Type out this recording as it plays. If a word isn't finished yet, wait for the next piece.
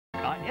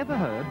ever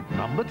heard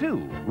number 2,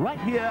 right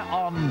here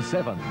on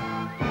 7.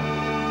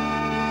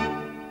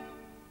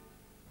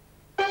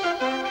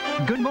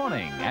 Good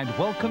morning and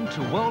welcome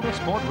to World of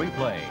Sport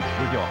Replay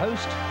with your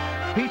host,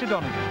 Peter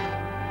Donegan.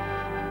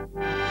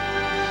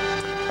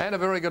 And a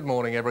very good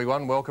morning,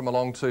 everyone. Welcome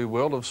along to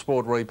World of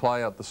Sport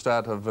Replay at the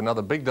start of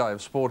another big day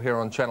of sport here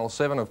on Channel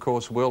 7. Of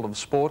course, World of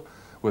Sport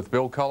with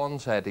Bill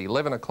Collins at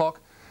 11 o'clock.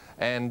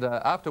 And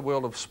after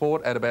World of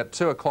Sport at about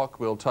 2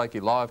 o'clock, we'll take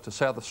you live to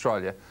South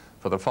Australia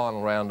for the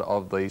final round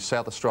of the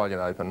South Australian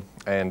Open.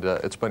 And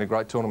it's been a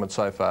great tournament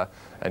so far,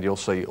 and you'll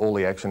see all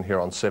the action here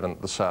on 7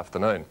 this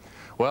afternoon.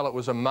 Well, it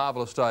was a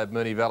marvellous day at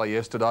Moonee Valley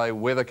yesterday.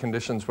 Weather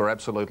conditions were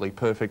absolutely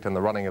perfect, and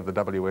the running of the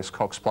WS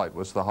Cox Plate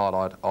was the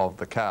highlight of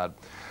the card.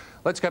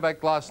 Let's go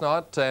back last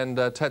night and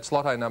Tats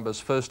Lotto numbers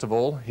first of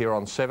all here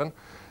on 7.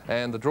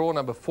 And the draw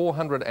number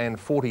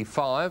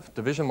 445,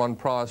 Division 1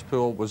 prize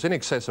pool, was in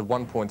excess of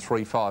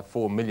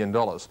 $1.354 million.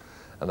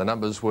 And the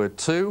numbers were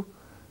 2,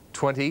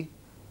 20,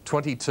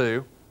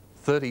 22,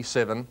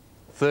 37,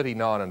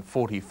 39 and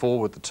 44,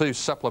 with the two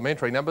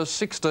supplementary numbers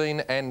 16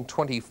 and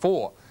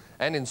 24.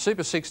 And in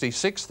Super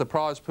 66, the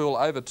prize pool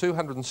over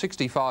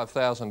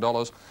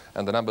 $265,000,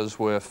 and the numbers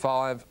were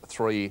 5,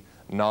 3,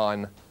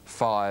 9,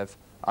 5,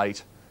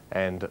 8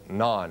 and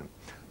 9.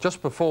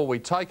 Just before we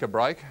take a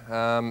break,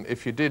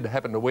 if you did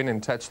happen to win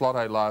in Tats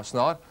Lotto last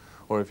night,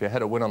 or if you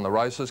had a win on the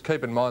races,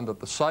 keep in mind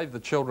that the Save the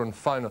Children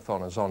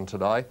Phone-a-thon is on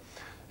today.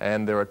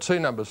 And there are two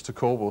numbers to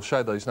call. We'll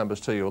show these numbers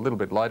to you a little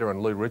bit later,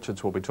 and Lou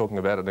Richards will be talking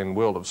about it in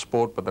World of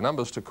Sport. But the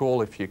numbers to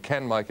call if you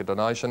can make a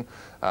donation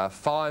are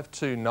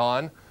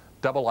 529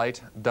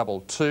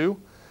 8822,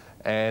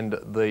 and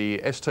the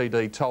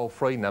STD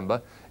toll-free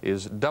number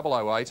is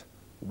 008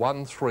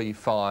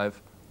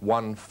 135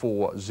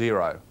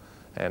 140.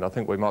 And I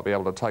think we might be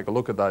able to take a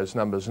look at those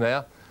numbers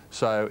now.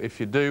 So if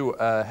you do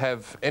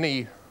have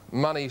any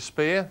money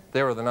spare,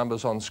 there are the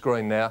numbers on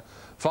screen now,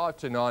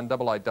 529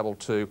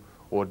 8822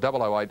 or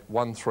 008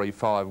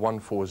 135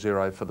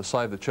 140 for the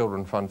Save the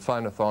Children Fund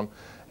Phone-a-thon.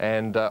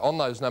 And on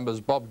those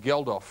numbers, Bob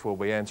Geldof will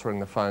be answering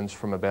the phones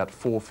from about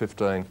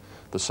 4:15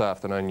 this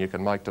afternoon. You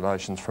can make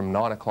donations from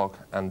 9 o'clock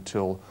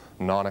until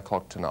 9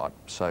 o'clock tonight,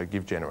 so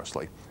give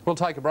generously. We'll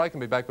take a break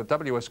and be back with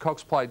WS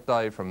Cox Plate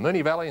Day from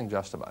Moonee Valley in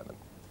just a moment.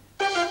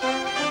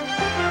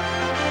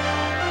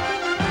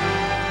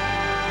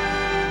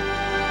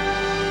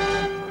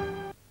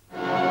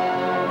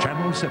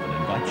 Channel 7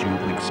 invites you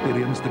to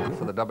experience the...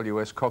 For the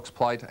WS Cox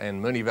Plate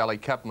and Moonee Valley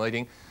Cup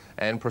meeting,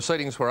 and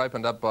proceedings were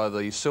opened up by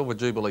the Silver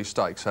Jubilee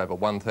Stakes over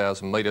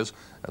 1,000 metres,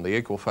 and the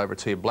equal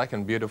favourites here, Black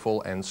and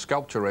Beautiful and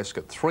Sculpturesque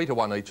at 3 to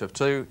 1 each of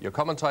 2. Your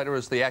commentator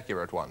is the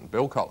accurate one,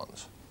 Bill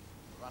Collins.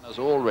 Runners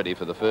all ready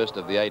for the first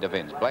of the 8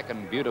 events. Black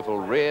and Beautiful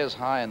rears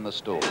high in the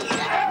stalls.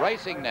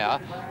 Racing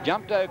now,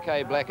 jumped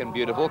okay, Black and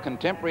Beautiful.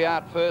 Contemporary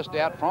Art first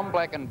out from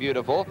Black and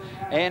Beautiful,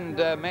 and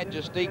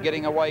Majesty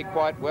getting away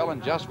quite well,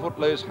 and Just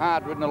Footloose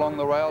hard ridden along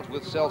the rails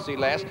with Celsi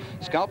Lass.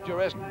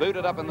 Sculpturesque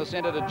booted up in the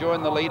centre to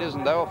join the leaders,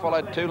 and they were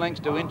followed 2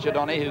 lengths to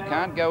Inchidoni, who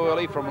can't go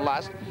early from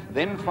Lust.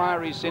 Then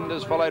Fiery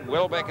Cinders followed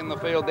well back in the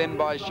field, then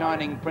by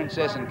Shining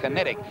Princess and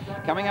Kinetic.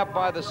 Coming up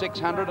by the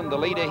 600, and the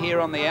leader here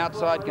on the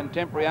outside,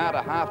 Contemporary Art,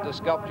 a half to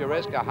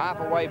Sculpturesque, a half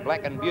away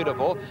Black and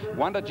Beautiful,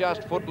 1 to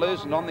Just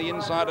Footloose, and on the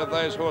inside of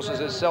those horses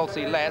is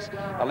Celsi Lass.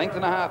 A length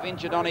and a half,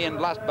 Inchidoni and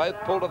Lust both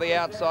pull to the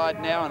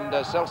outside now, and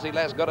Celsi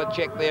Lass got a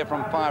check there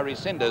from Fiery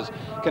Cinders.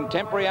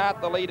 Contemporary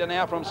Art the leader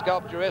now from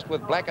Sculpturesque,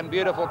 with Black and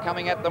Beautiful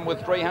coming at them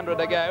with 300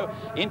 to go.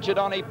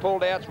 Inchidoni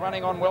pulled out,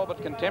 running on well,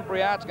 but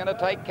Contemporary Art's going to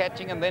take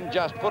catching, and then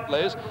Just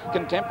Footloose.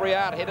 Contemporary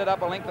Art headed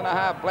up a length and a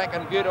half. Black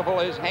and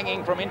Beautiful is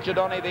hanging from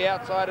Inchidoni the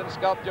outside, and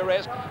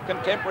Sculpturesque.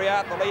 Contemporary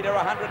Art the leader,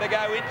 100 to go.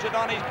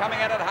 Inchidoni's coming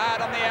at it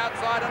hard on the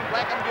outside, and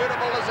Black and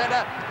Beautiful the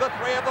centre. The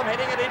 3 of them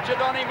heading at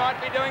Inchidoni.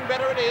 Might be doing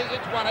better. It is.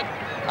 It's won it.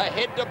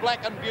 Ahead to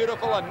Black and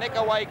Beautiful, a neck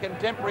away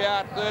Contemporary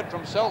Art third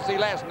from Celsi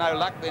Lass. No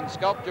luck. Then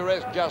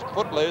Sculpturesque, Just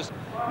Footloose.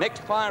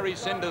 Next Fiery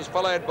Cinders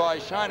followed by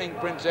Shining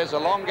Princess. A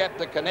long gap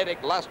to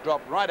Kinetic. Lust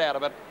dropped right out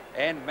of it,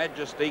 and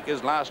Majestique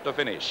is last to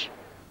finish.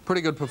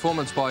 Pretty good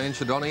performance by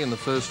Inchidoni in the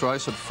first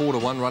race at 4 to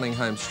 1, running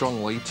home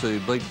strongly to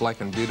beat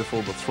Black and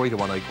Beautiful, the 3 to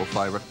 1 equal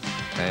favourite.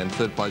 And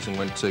third placing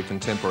went to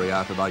Contemporary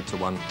Art at 8 to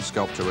 1,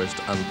 Sculpturesque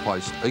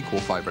unplaced equal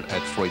favourite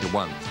at 3 to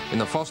 1. In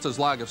the Foster's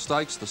Lager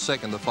Stakes, the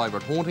second, the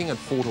favourite Haunting at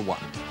 4 to 1.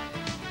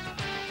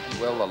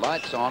 Well, the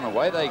light's on,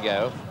 away they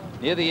go.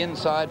 Near the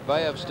inside,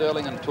 Bay of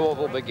Sterling and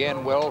Torval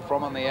began well.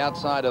 From on the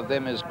outside of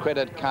them is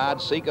Credit Card.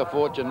 Seeker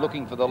Fortune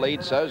looking for the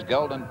lead. So's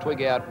Golden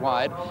Twig out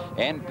wide,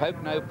 and Poke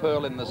No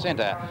Pearl in the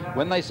centre.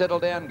 When they settle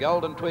down,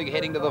 Golden Twig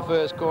heading to the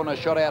first corner,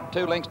 shot out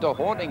 2 lengths to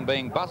Haunting,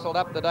 being bustled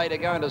up today to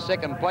go into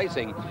second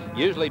placing.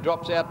 Usually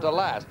drops out to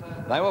last.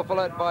 They were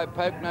followed by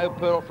Poke No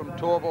Pearl from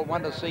Torval,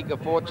 One to Seek a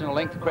Fortune, a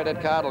length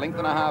Credit Card, a length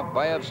and a half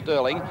Bay of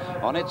Sterling.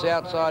 On its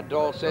outside,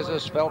 Dolcezza,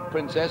 Svelte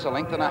Princess, a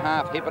length and a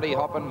half Hippity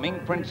Hop and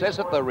Ming Princess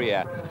at the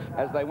rear.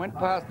 As they went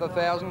past the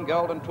 1,000,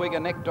 Golden Twig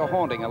and Nectar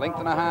Haunting, a length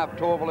and a half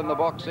Torval in the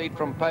box seat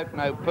from Poke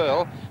No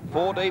Pearl.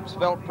 4 deep,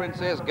 Svelte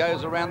Princess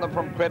goes around them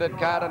from Credit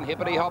Card and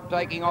Hippity Hop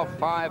taking off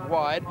 5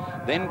 wide.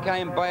 Then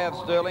came Bay of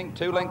Sterling,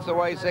 2 lengths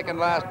away, second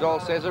last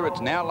Dolcezza.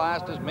 It's now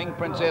last as Ming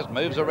Princess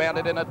moves around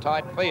it in a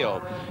tight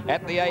field.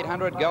 At the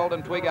 800,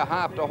 Golden Twig a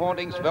half to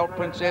Haunting, Svelte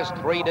Princess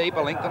 3 deep, a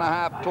length and a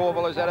half.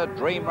 Torval is at a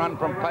dream run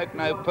from Poke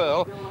No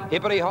Pearl.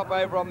 Hippity Hop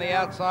over on the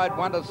outside,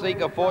 One to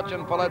Seek a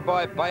Fortune, followed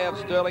by Bay of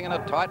Sterling in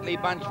a tightly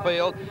bunched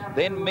field.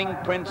 Then Ming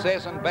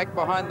Princess, and back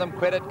behind them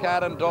Credit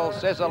Card and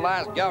Dolcezza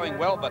last, going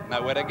well but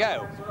nowhere to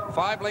go.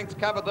 5 lengths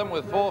covered them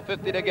with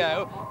 4:50 to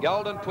go.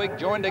 Golden Twig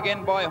joined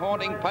again by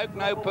Haunting. Poke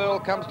No Pearl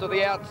comes to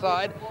the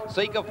outside.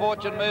 Seek a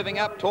Fortune moving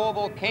up.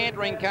 Torval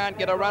cantering, can't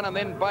get a run, and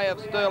then Bay of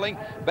Sterling.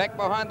 Back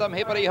behind them,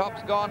 Hippity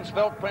Hop's gone.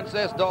 Svelte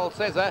Princess,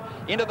 Dolcezza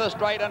into the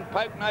straight, and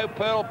Poke No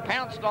Pearl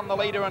pounced on the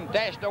leader and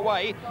dashed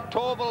away.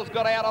 Torval's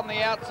got out on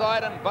the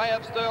outside, and Bay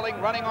of Sterling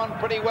running on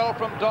pretty well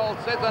from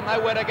Dolcezza.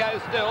 Nowhere to go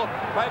still.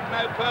 Poke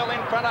No Pearl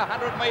in front,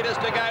 100 metres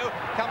to go.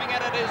 Coming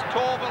at it is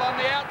Torval on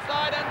the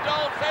outside, and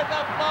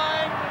Dolcezza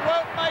flying.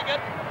 Won't make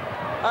it.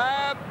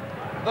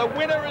 The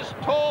winner is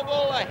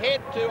Torval, ahead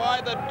to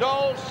either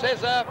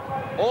Dolcezza,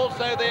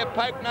 also there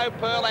Poke No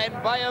Pearl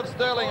and Bay of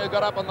Sterling, who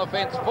got up on the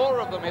fence. 4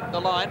 of them hit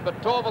the line,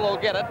 but Torval will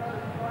get it.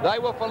 They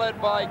were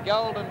followed by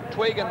Golden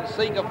Twig and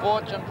Seek a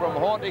Fortune from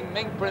Haunting,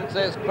 Ming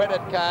Princess,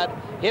 Credit Card,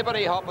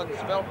 Hippity Hop and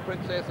Svelte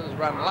Princess has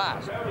run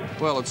last.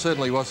 Well, it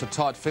certainly was a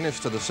tight finish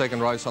to the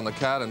second race on the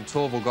card, and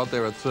Torval got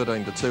there at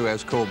 13-2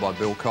 as called by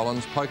Bill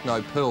Collins. Poke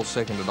No Pearl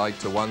second at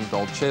 8-1.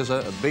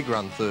 Dolcezza, a big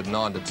run third,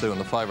 9-2, and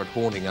the favourite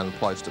Haunting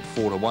unplaced at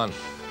 4-1.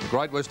 The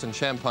Great Western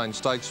Champagne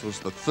Stakes was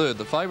the third.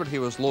 The favourite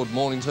here was Lord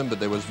Mornington, but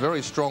there was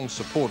very strong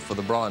support for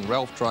the Brian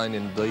Ralph train,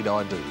 Indeed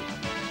I Do.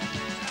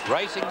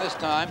 Racing this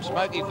time,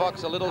 Smoky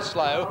Fox a little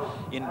slow.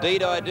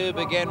 Indeed I Do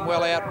began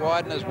well out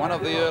wide and as one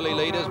of the early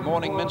leaders.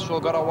 Morning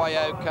Minstrel got away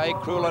okay.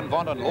 Cruel and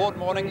Vaunt, and Lord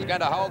Morning's going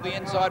to hold the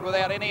inside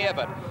without any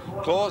effort.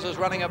 Claus is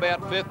running about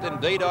 5th.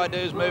 Indeed I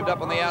Do's moved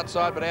up on the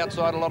outside, but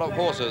outside a lot of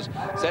horses.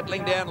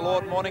 Settling down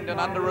Lord Mornington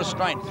under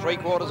restraint,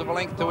 3/4 of a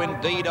length to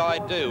Indeed I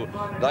Do.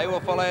 They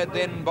were followed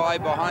then by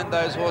behind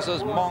those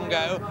horses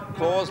Mongo.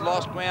 Claus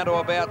lost ground to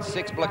about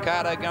 6.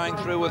 Blackato going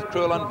through with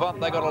Cruel and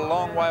Vaunt. They got a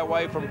long way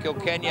away from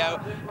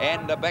Kilcanyo,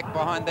 and back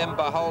behind them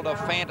Behold a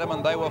Phantom,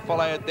 and they were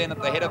followed then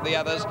at the head of the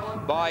others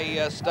by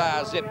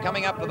Star Zip.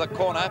 Coming up to the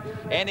corner,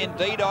 and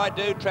Indeed I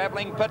Do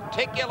travelling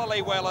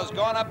particularly well, has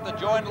gone up to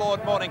join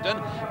Lord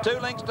Mornington. 2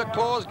 lengths to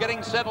Claus,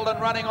 getting settled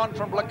and running on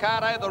from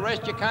Blackato. The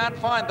rest you can't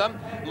find them.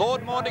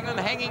 Lord Mornington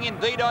hanging.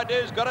 Indeed I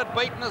Do's got it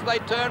beaten as they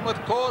turn,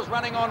 with Claus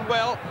running on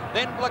well.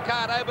 Then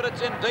Blackato, but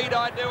it's Indeed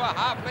I Do a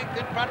half length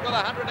in front with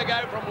 100 to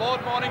go from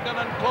Lord Mornington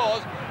and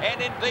Claus. And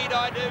Indeed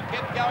I Do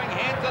kept going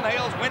hands and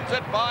heels, wins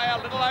it by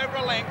a little over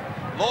a length.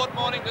 Lord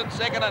Mornington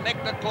second, and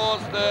Nectar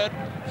Claus third.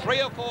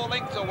 3 or 4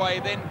 lengths away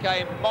then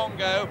came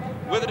Mongo.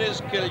 With it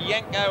is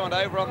Kilyanko, and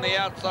over on the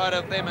outside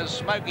of them is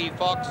Smoky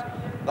Fox.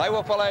 They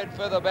were followed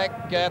further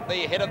back at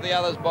the head of the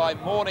others by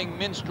Morning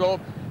Minstrel.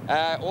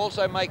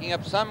 Also making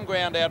up some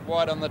ground out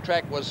wide on the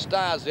track was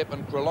Star Zip,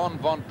 and Crillon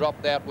Vaunt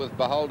dropped out with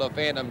Behold a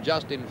Phantom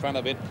just in front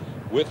of it,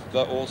 with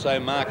also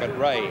Market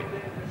Ray.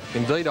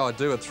 Indeed I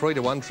Do at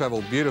 3-1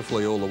 travelled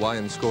beautifully all the way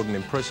and scored an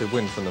impressive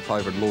win from the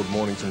favourite Lord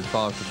Mornington.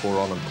 5-4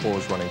 on, and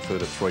Claus running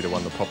third at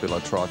 3-1, the popular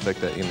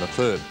trifecta in the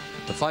third.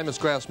 The famous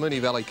Grouse Moonee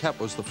Valley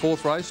Cup was the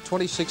 4th race,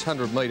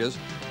 2,600 metres,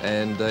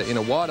 and in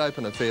a wide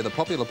open affair, the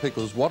popular pick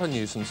was What a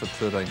Nuisance at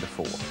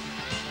 13-4.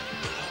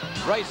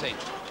 Racing.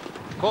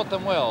 Caught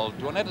them well.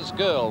 Dwanetta's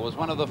Girl was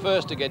one of the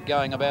first to get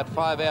going, about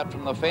 5 out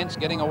from the fence.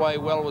 Getting away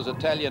well was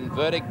Italian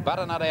Verdict,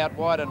 Butternut out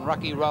wide and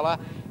Rocky Roller,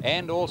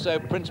 and also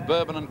Prince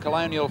Bourbon and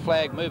Colonial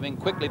Flag moving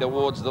quickly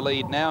towards the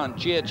lead now, and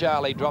Cheer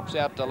Charlie drops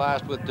out to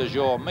last with De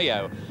Jour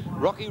Mio.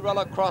 Rocky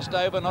Roller crossed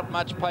over, not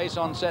much pace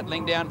on,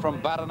 settling down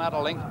from Butternut, a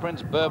length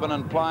Prince Bourbon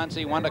and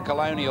Pliancy, one to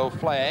Colonial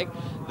Flag.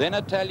 Then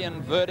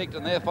Italian Verdict,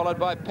 and they're followed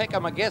by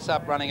Peckham, I guess,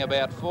 up running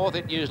about 4th.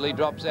 It usually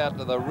drops out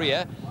to the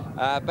rear.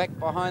 Back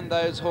behind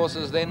those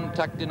horses then,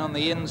 tucked in on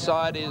the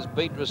inside, is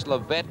Beatrice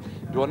Levette.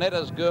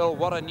 Dwanetta's Girl,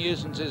 What a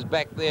Nuisance, is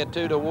back there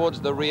too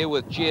towards the rear,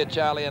 with Cheer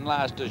Charlie and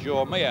last De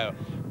Jour Mio.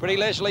 Pretty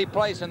leisurely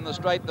place in the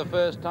straight the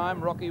first time.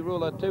 Rocky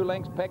Ruler 2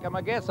 lengths, Peckham,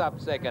 I guess, up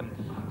second.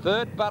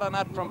 Third,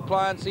 Butternut from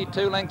Pliancy,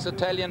 2 lengths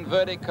Italian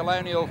Verdict.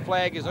 Colonial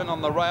Flag is in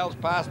on the rails,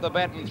 past the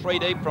baton, 3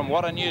 deep from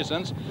What a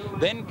Nuisance.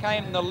 Then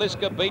came the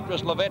Liska,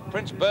 Beatrice Levette.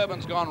 Prince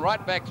Bourbon's gone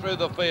right back through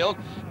the field.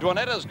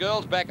 Dwanetta's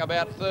Girl's back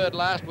about 3rd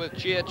last, with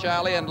Cheer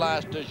Charlie and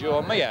last De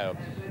Jour Mio.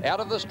 Out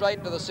of the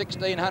straight to the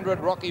 1600,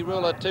 Rocky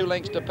Ruler 2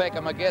 lengths to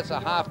Peckham, I guess, a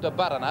half to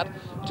Butternut.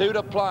 2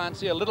 to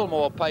Pliancy, a little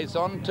more pace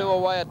on. 2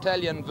 away,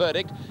 Italian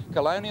Verdict.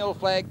 Colonial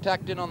Flag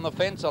tucked in on the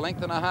fence, a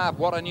length and a half.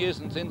 What a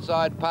Nuisance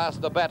inside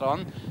past the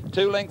baton.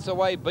 2 lengths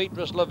away,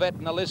 Beatrice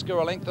Levette, Naliska,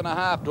 a length and a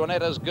half.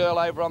 Dwanetta's Girl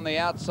over on the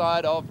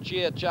outside of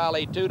Cheer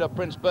Charlie, 2 to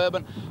Prince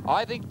Bourbon.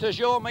 I think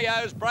Toujours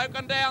Mio's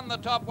broken down the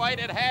top weight.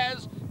 It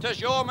has.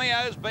 Toujours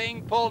Mio's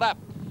being pulled up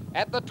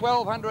at the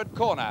 1200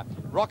 corner.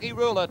 Rocky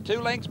Ruler, 2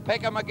 lengths,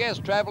 Peckham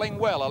Guest travelling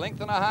well. A length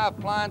and a half,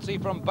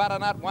 Pliancy from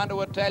Butternut, 1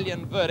 to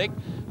Italian Verdict.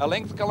 A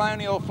length,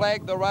 Colonial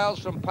Flag, the rails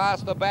from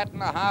Past the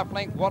Baton, a half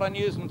length, What a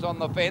Nuisance on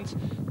the fence.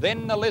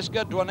 Then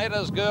Naliska,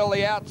 Dwanetta's Girl,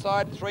 the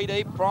outside, 3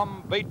 deep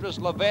from Beatrice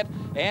Levette,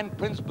 and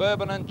Prince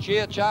Bourbon and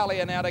Cheer Charlie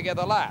are now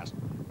together last.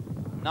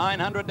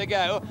 900 to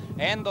go,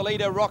 and the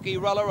leader Rocky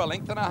Ruler, a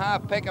length and a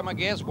half, Peckham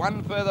Guest,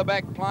 1 further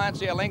back,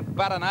 Pliancy, a length,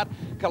 Butternut.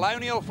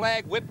 Colonial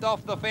Flag whipped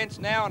off the fence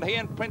now, and he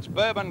and Prince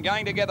Bourbon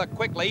going together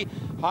quickly.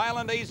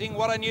 Highland Easing,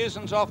 What a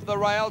Nuisance off the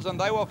rails, and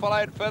they were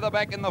followed further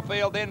back in the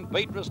field. Then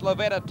Beatrice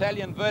Levette,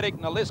 Italian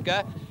Verdict,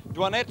 Naliska.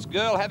 Dwanette's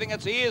Girl having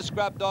its ears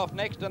scrubbed off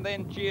next, and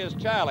then Cheers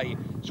Charlie.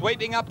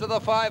 Sweeping up to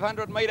the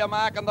 500-metre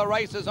mark, and the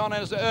race is on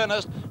as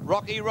earnest.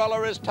 Rocky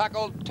Ruler is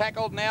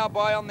tackled now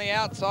by on the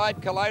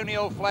outside,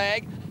 Colonial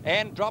Flag.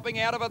 And dropping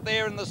out of it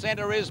there in the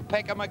centre is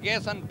Peckham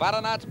Guest, and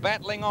Butternut's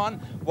battling on.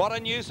 What a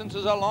Nuisance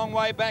is a long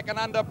way back and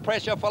under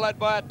pressure, followed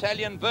by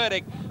Italian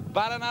Verdict.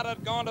 Butternut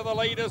had gone to the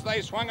lead as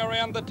they swung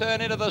around the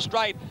turn into the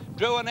straight.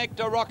 Drew a neck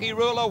to Rocky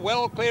Ruler,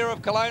 well clear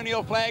of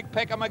Colonial Flag,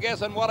 Peckham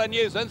Guest, and What a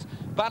Nuisance.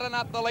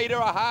 Butternut the leader,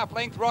 a half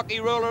length,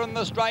 Rocky Ruler in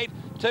the straight.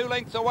 2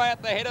 lengths away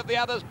at the head of the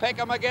others,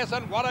 Peckham Guest,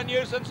 and What a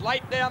Nuisance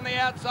late down the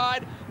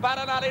outside.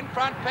 Butternut in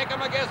front, Peckham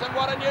Guest, and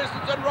What a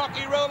Nuisance, and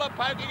Rocky Ruler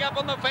poking up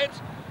on the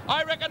fence.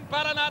 I reckon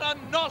Butternut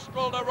a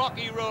nostril to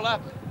Rocky Ruler.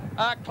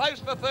 Close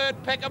for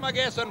third, Peckham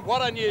Guest, and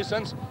What a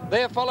Nuisance.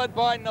 They're followed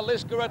by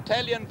Naliska,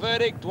 Italian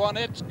Verdict,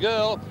 Dwanette's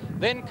Girl.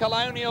 Then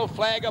Colonial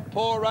Flag, a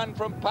poor run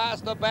from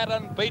Past the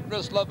Baton,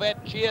 Beatrice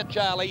Levette, Cheer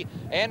Charlie,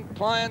 and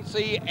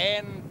Pliancy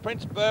and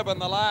Prince Bourbon,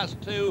 the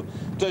last 2.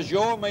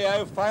 Toujours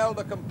Mio failed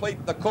to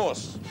complete the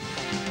course.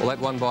 Well, that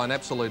won by an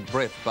absolute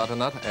breath.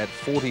 Butternut at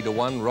 40 to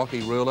 1.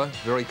 Rocky Ruler,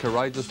 very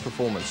courageous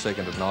performance,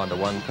 second at 9 to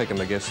 1. Peckham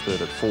Guest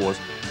third at 4s.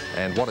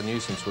 And What a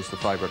Nuisance was the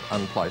favourite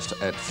unplaced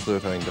at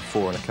 13 to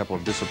 4, and a couple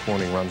of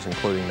disappointing runs,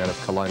 including that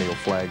of Colonial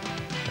Flag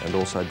and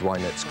also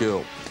Dwanette's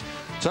Girl.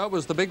 So it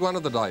was the big one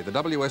of the day, the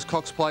WS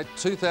Cox Plate,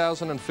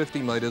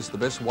 2,050 metres, the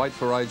best weight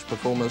for age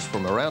performers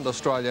from around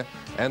Australia,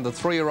 and the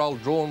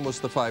 3-year-old Drawn was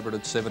the favourite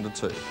at 7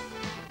 to 2.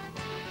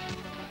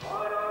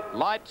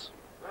 Lights.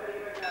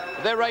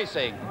 They're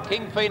racing.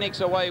 King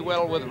Phoenix away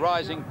well with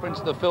Rising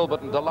Prince, the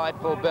Filbert, and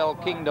Delightful Bell,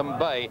 Kingdom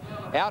Bay.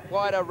 Out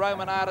wide, a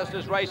Roman Artist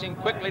is racing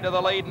quickly to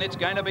the lead, and it's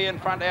going to be in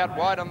front out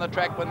wide on the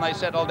track when they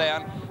settle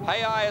down.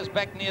 Hey I is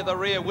back near the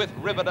rear with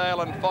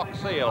Riverdale and Fox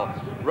Seal.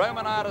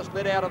 Roman Artist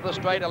led out of the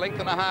straight, a length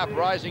and a half.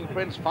 Rising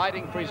Prince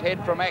fighting for his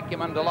head from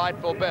Acumen,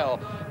 Delightful Bell.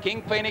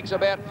 King Phoenix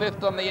about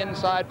 5th on the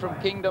inside from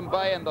Kingdom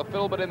Bay, and the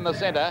Filbert in the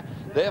centre.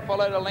 There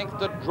followed a length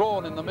to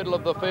Drawn in the middle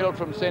of the field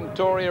from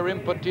Centauria,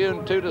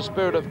 Importune, 2 to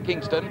Spirit of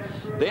Kingston.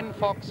 Then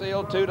Fox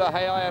Seal, 2 to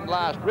Hey I, and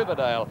last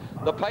Riverdale.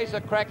 The Pacer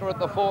Cracker at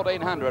the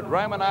 1400.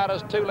 Roman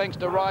Artist 2 lengths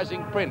to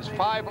Rising Prince,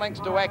 5 lengths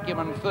to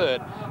Acumen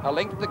third. A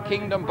length to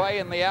Kingdom Bay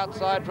in the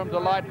outside from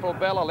Delightful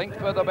Bell. A length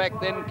further back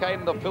then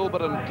came the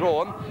Filbert and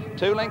Drawn.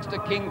 2 lengths to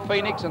King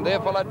Phoenix, and they're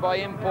followed by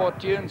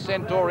Importune,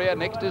 Centauria.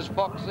 Next is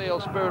Fox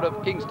Seal, Spirit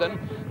of Kingston.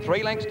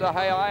 3 lengths to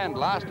Hey I, and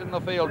last in the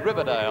field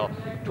Riverdale.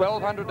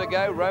 1200 to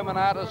go. Roman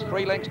Artist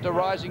 3 lengths to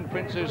Rising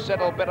Prince, who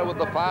settled better with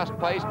the fast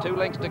pace. 2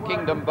 lengths to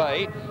Kingdom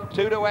Bay.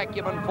 2 to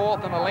Acumen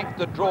fourth, and a length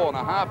to Drawn.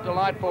 A half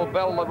Delightful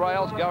Bell, the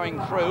rails going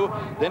through.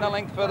 Then a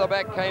length further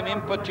back came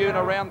Importune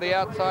around the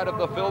outside of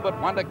the Filbert.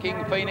 1 to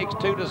King Phoenix,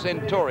 2 to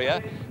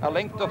Centauria. A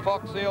length to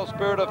Fox Seal,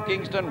 Spirit of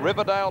Kingston.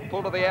 Riverdale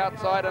pulled to the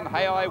outside, and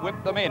Hey I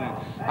whipped them in.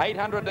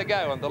 800 to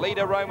go, and the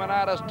leader Roman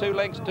Artist 2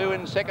 lengths to.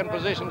 In second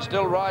position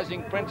still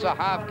Rising Prince, a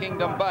half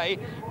Kingdom Bay.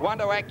 1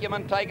 to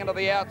Acumen taken to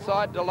the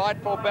outside.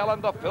 Delightful Bell,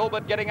 and the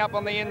Filbert getting up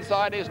on the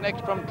inside is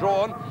next from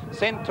Drawn.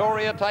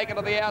 Centauria taken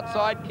to the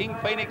outside. King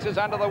Phoenix is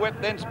under the whip,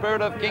 then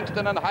Spirit of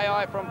Kingston and Hey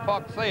I from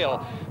Fox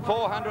Seal.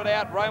 400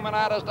 out, Roman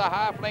Artist a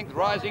half length.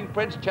 Rising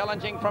Prince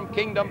challenging from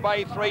Kingdom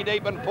Bay, 3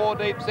 deep and 4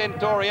 deep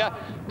Centauria.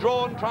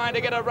 Drawn trying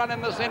to get a run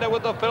in the centre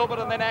with the Filbert,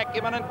 and then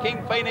Acumen, and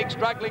King Phoenix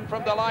struggling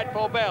from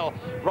Delightful Bell.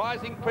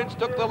 Rising Prince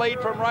took the lead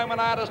from Roman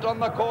Artist on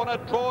the corner.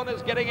 Drawn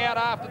is getting out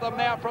after them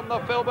now from the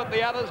Filbert.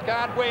 The others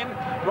can't win.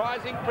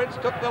 Rising Prince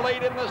took the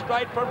lead in the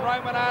straight from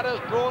Roman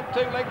Artist. Drawn 2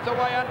 lengths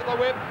away under the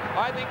whip.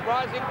 I think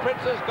Rising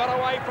Prince has got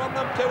away from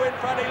them. 2 in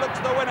front. He looks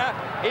the winner.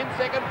 In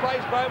second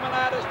place, Roman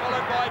Artist,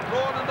 followed by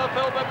Drawn and the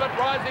Filbert, but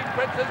Rising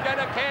Prince is going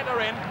to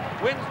canter in.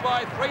 Wins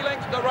by 3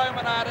 lengths to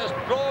Roman Artist.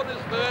 Drawn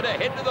is third,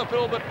 ahead to the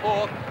Filbert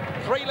fourth.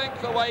 3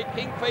 lengths away,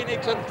 King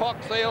Phoenix and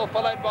Fox Seal,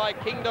 followed by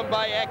Kingdom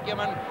Bay,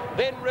 Acumen,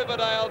 then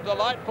Riverdale,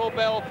 Delightful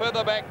Bell,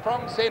 further back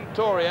from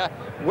Centauria,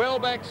 well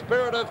back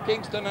Spirit of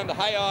Kingston and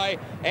Hey I,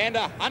 and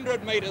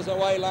 100 metres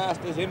away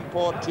last is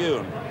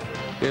Importune.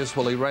 Yes,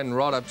 well, he ran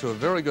right up to a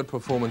very good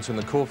performance in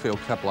the Caulfield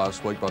Cup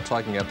last week by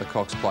taking out the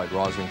Cox Plate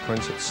Rising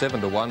Prince at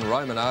 7-1.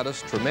 Roman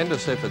Artist,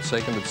 tremendous effort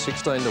second at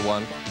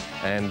 16-1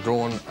 and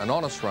drawn an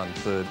honest run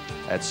third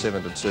at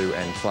 7-2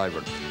 and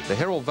favourite. The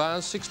Herald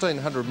Vase,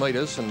 1600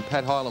 metres, and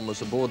Pat Hyland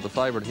was aboard the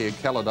favourite here,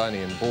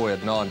 Caledonian Boy,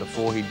 at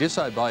 9-4. He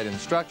disobeyed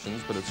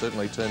instructions, but it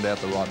certainly turned out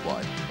the right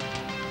way.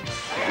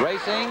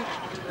 Racing.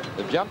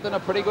 They've jumped in a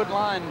pretty good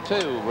line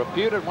too.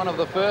 Reputed one of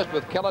the first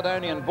with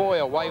Caledonian Boy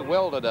away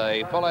well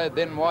today. Followed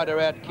then wider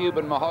out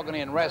Cuban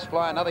Mahogany and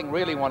Rassfly, nothing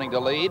really wanting to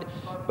lead.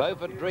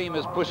 Beaufort Dream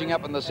is pushing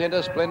up in the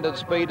centre. Splendid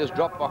Speed has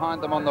dropped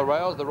behind them on the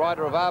rails. The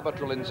rider of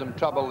Arbitral in some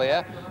trouble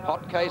there.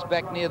 Hot Case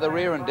back near the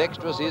rear and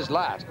Dexterous is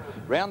last.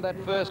 Round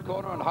that first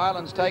corner and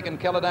Highland's taken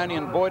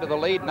Caledonian Boy to the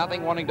lead,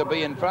 nothing wanting to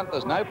be in front.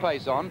 There's no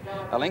pace on.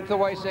 A length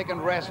away second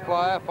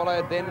Rassflyer,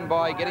 followed then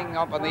by getting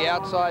up on the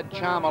outside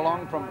Charm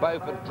Along from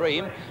Beaufort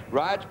Dream.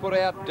 Raj put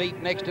out deep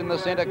next in the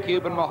centre.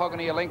 Cuban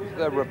Mahogany a length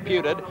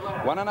Reputed.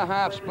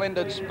 1.5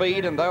 Splendid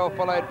Speed, and they were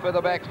followed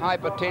further back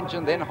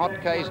Hypertension, then Hot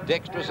Case,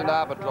 Dexterous and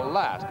Arbitral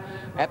last.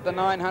 At the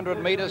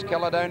 900 metres,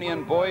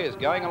 Caledonian Boy is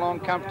going along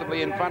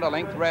comfortably in front. A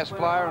length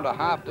Rassflyer and a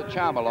half to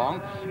Charm Along.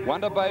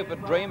 One to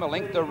Beaufort Dream, a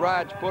length to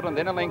Rajput, and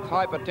then a length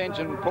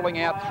Hypertension pulling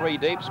out 3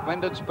 deep.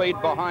 Splendid Speed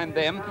behind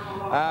them.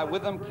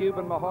 With them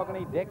Cuban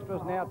Mahogany.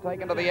 Dexterous now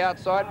taken to the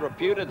outside.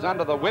 Reputed's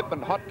under the whip,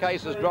 and Hot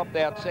Case has dropped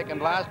out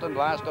second last, and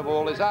last of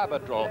all is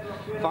Arbitral.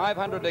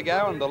 500 to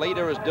go, and the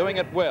leader is doing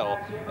it well.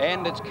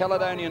 And it's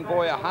Caledonian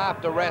Boy a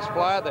half to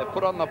Rassflyer. They've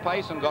put on the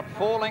pace and got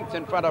 4 lengths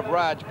in front of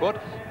Rajput.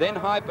 Then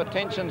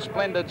Hypertension,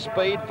 Splendid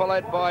Speed,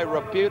 followed by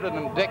Reputed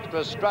and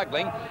Dexterous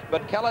struggling.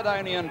 But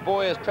Caledonian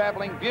Boy is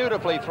travelling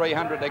beautifully.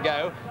 300 to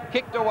go.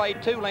 Kicked away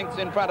 2 lengths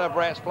in front of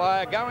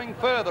Rassflyer, going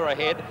further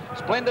ahead.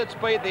 Splendid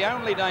Speed, the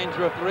only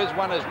danger if there is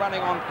one, is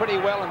running on pretty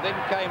well, and then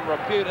came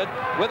Reputed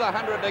with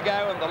 100 to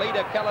go, and the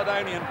leader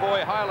Caledonian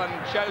Boy, Highland,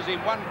 shows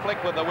him 1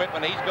 flick with the whip,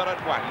 and he's got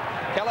it 1.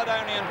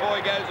 Caledonian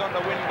Boy goes on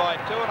to win by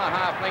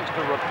 2.5 lengths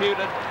to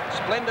Reputed.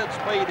 Splendid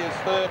Speed is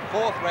third,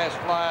 fourth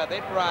Rassflyer,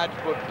 then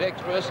Rajput,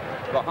 Dexterous,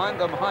 behind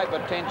them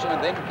Hypertension,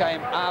 and then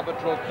came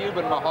Arbitral,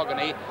 Cuban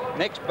Mahogany.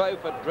 Next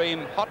Beaufort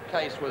Dream. Hot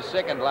Case was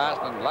second last,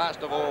 and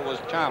last of all was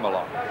Charm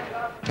Along.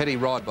 Heady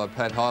ride by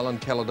Pat Hyland,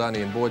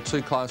 Caledonian Boy,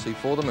 too classy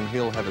for them, and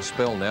he'll have a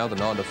spell now. The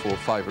 9-4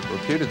 favourite.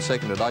 Reputed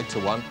second at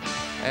 8-1.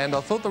 And I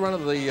thought the run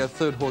of the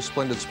third horse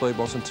Splendid Speed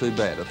wasn't too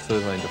bad at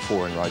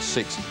 13-4 in race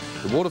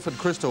 6. The Waterford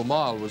Crystal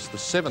Mile was the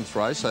 7th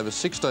race over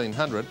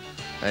 1600,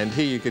 and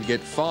here you could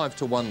get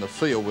 5-1 the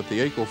field with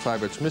the equal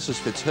favourites Mrs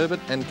Fitzherbert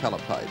and Colour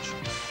Page.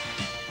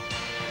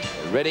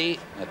 Ready,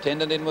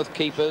 attendant in with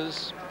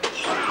keepers.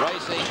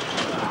 Racing.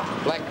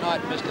 Black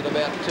Knight missed it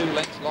about 2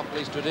 lengths.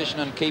 Lockley's Tradition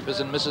and Keepers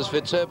and Mrs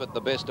Fitzherbert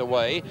the best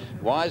away.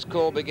 Wise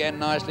Call began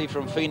nicely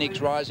from Phoenix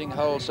Rising,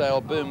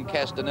 Wholesale Boom,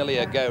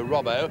 Castanelia, Go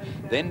Robbo.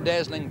 Then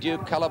Dazzling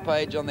Duke, Colour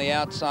Page on the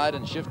outside,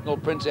 and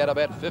Shifnal Prince out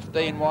about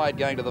 15 wide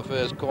going to the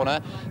first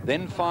corner.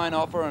 Then Fine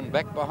Offer, and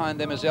back behind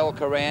them is El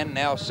Coran.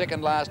 Now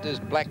second last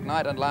is Black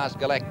Knight, and last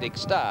Galactic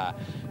Star.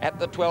 At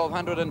the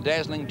 1200, and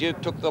Dazzling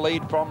Duke took the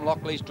lead from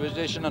Lockley's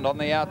Tradition, and on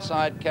the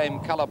outside came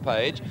Colour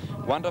Page.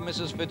 1 to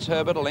Mrs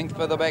Fitzherbert, a length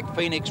further back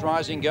Phoenix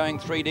Rising going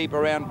 3 deep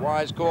around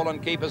Wise Call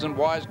and Keepers, and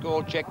Wise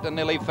Call checked and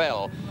nearly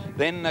fell.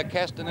 Then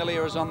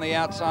Castanelia is on the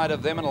outside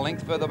of them, and a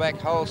length further back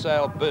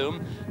Wholesale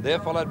Boom. They're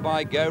followed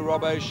by Go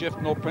Robbo,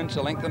 Shifnal Prince,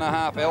 a length and a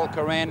half. El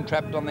Coran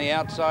trapped on the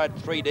outside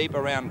 3 deep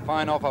around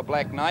Fine Offer,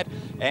 Black Knight,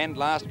 and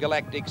last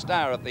Galactic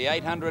Star. At the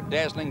 800,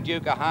 Dazzling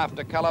Duke a half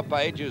to Colour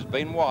Page, who's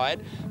been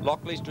wide.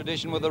 Lockley's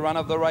Tradition with the run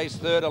of the race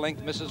third, a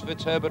length Mrs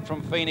Fitzherbert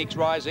from Phoenix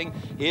Rising.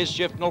 Here's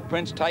Shifnal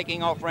Prince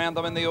taking off round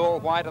them in the all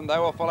white, and they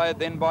were followed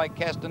then by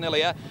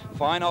Castanelia.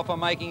 Fine Offer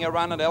making a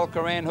run, and El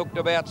Coran hooked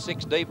about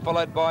 6 deep,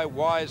 followed by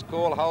Wise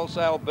Call.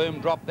 Wholesale Boom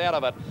dropped out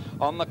of it.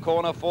 On the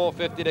corner,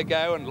 450 to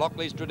go, and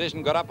Lockley's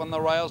Tradition got up on the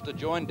rails to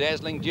join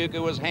Dazzling Duke,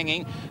 who was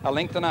hanging. A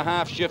length and a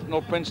half,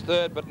 Shifnal Prince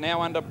third, but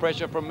now under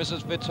pressure from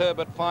Mrs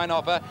Fitzherbert. Fine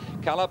Offer.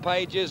 Colour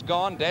Page is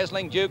gone.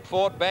 Dazzling Duke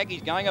fought back.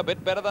 He's going a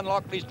bit better than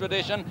Lockley's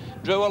Tradition.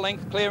 Drew a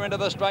length clear into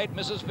the straight.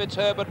 Mrs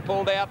Fitzherbert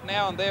pulled out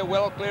now, and they're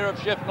well clear of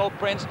Shifnal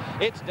Prince.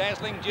 It's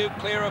Dazzling Duke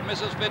clear of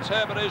Mrs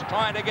Fitzherbert, who's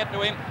trying to get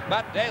to him,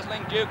 but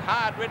Dazzling Duke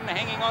hard ridden,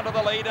 hanging onto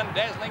the lead, and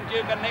Dazzling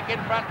Duke a neck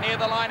in front near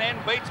the line and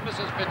beats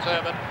Mrs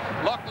Fitzherbert.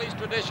 Lockley's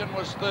Tradition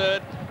was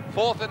third.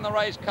 Fourth in the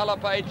race, Colour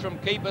Page from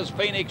Keepers,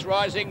 Phoenix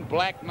Rising.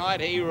 Black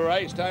Knight, he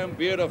raced home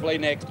beautifully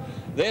next.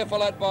 They're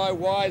followed by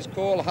Wise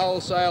Call,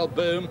 Wholesale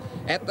Boom.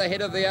 At the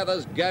head of the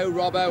others, Go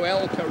Robbo,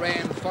 El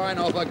Coran, Fine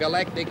Offer,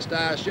 Galactic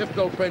Star,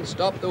 Shifnal Prince,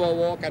 Stop to a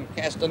Walk, and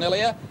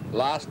Castanelia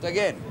last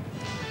again.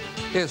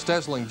 Yes,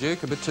 Dazzling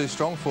Duke, a bit too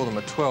strong for them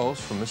at 12s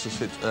from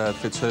Mrs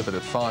Fitzherbert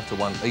at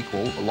 5-1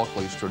 equal.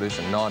 Lockley's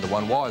Tradition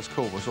 9-1. Wise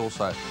Call was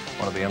also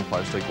one of the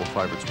unplaced equal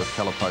favourites with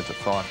Colour Page at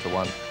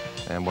 5-1.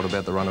 And what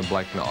about the run of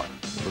Black Knight?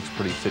 It looks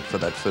pretty fit for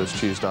that first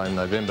Tuesday in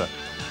November.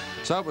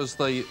 So it was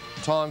the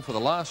time for the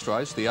last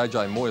race, the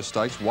AJ Moyer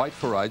Stakes, weight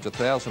for age,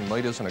 1,000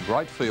 metres, and a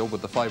great field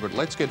with the favourite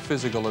Let's Get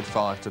Physical at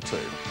 5-2.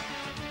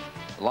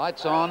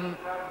 Lights on.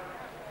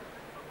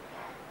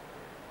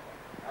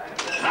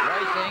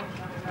 Racing.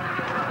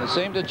 They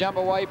seem to jump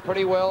away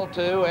pretty well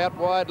too. Out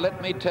wide,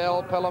 Let Me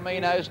Tell,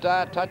 Palomino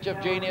Star, Touch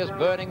of Genius,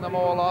 burning them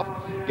all off.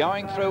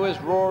 Going through is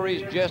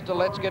Rory's Jester.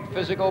 Let's Get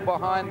Physical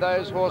behind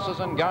those horses,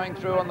 and going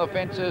through on the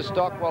fence is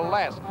Stockwell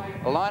Lass.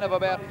 A line of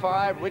about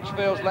 5.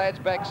 Richfield's Lads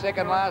back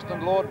second last,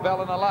 and Lord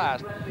Ballina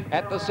last.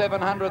 At the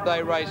 700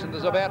 they race, and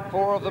there's about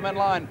 4 of them in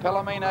line.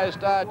 Palomino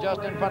Star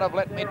just in front of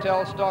Let Me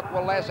Tell,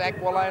 Stockwell Lass,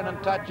 Aqualone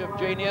and Touch of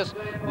Genius.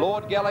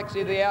 Lord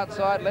Galaxy the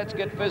outside. Let's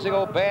Get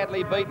Physical,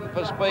 badly beaten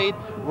for speed.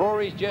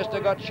 Rory's Jester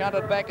got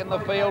shunted back in the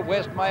field.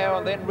 West Mayo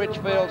and then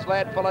Richfield's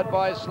Lad, followed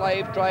by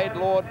Slave Trade,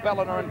 Lord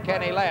Ballina and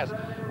Canny Lass.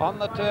 On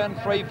the turn,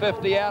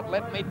 350 out,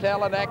 Let Me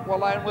Tell and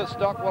Aqualone with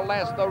Stockwell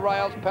Lass, the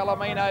rails,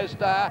 Palomino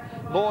Star,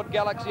 Lord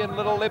Galaxy and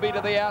Little Libby to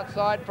the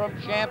outside from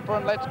Champa,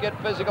 and Let's Get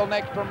Physical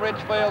next from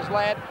Richfield's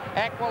Lad.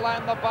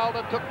 Aqualone, the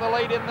bolter, took the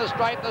lead in the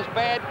straight. There's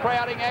bad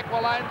crowding.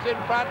 Aqualone's in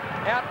front.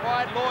 Out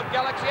wide, Lord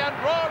Galaxy and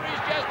Rory's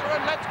Jester,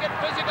 and Let's Get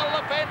Physical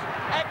the fence.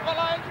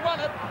 Aqualone's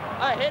won it.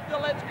 Ahead to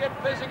Let's Get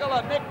Physical,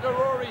 a nick to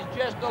Rory's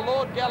Jester,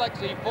 Lord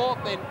Galaxy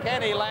fourth, then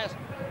Canny Lass.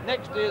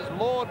 Next is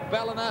Lord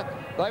Ballina.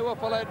 They were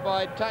followed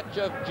by Touch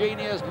of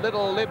Genius,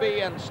 Little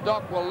Libby and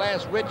Stockwell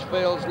Lass,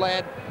 Richfield's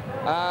Lad.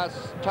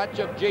 Touch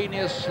of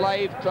Genius,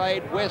 Slave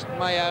Trade, West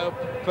Mayo,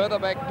 further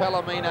back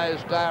Palomino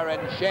Star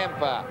and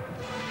Champa.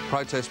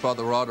 Protest by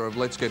the rider of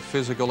Let's Get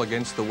Physical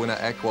against the winner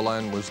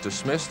Aqualone was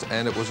dismissed,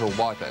 and it was a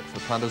wipeout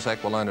for punters.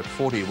 Aqualone at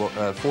 40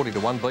 to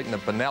 1, beaten at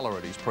Benalla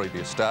at his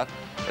previous start.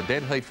 A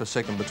dead heat for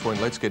second between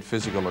Let's Get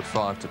Physical at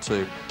 5 to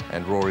 2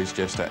 and Rory's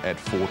Jester at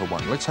 4 to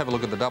 1. Let's have a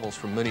look at the doubles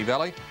from Moonee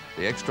Valley.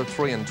 The extra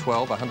 3 and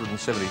 12,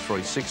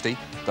 173.60.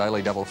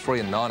 Daily double 3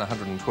 and 9,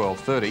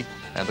 112.30.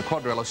 And the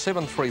quadrella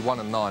 7, 3, 1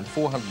 and 9,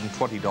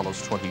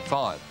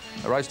 $420.25.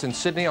 I raced in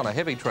Sydney on a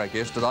heavy track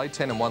yesterday,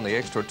 10 and 1 the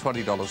extra at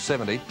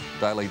 $20.70,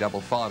 daily double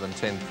 5 and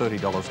 10,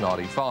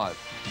 $30.95.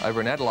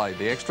 Over in Adelaide,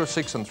 the extra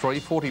 6 and 3,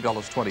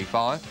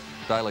 $40.25,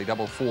 daily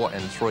double 4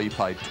 and 3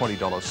 paid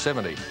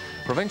 $20.70.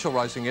 Provincial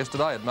racing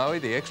yesterday at Moe,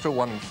 the extra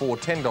 1 and 4,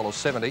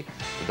 $10.70, the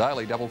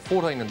daily double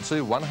 14 and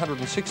 2,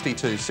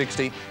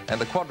 $162.60, and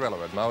the quadrella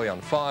at Moe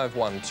on 5,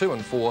 1, 2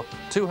 and 4,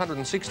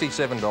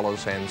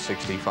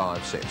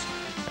 $267.65.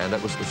 And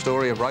that was the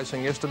story of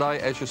racing yesterday,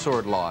 as you saw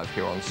it live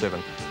here on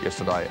 7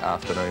 yesterday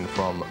afternoon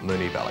from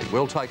Moonee Valley.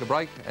 We'll take a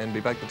break and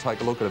be back to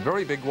take a look at a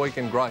very big week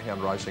in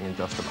greyhound racing in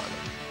just a moment.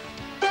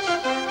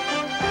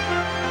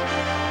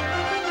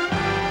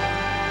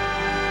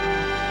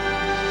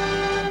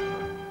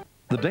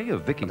 The day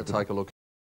of Vicky. To take a look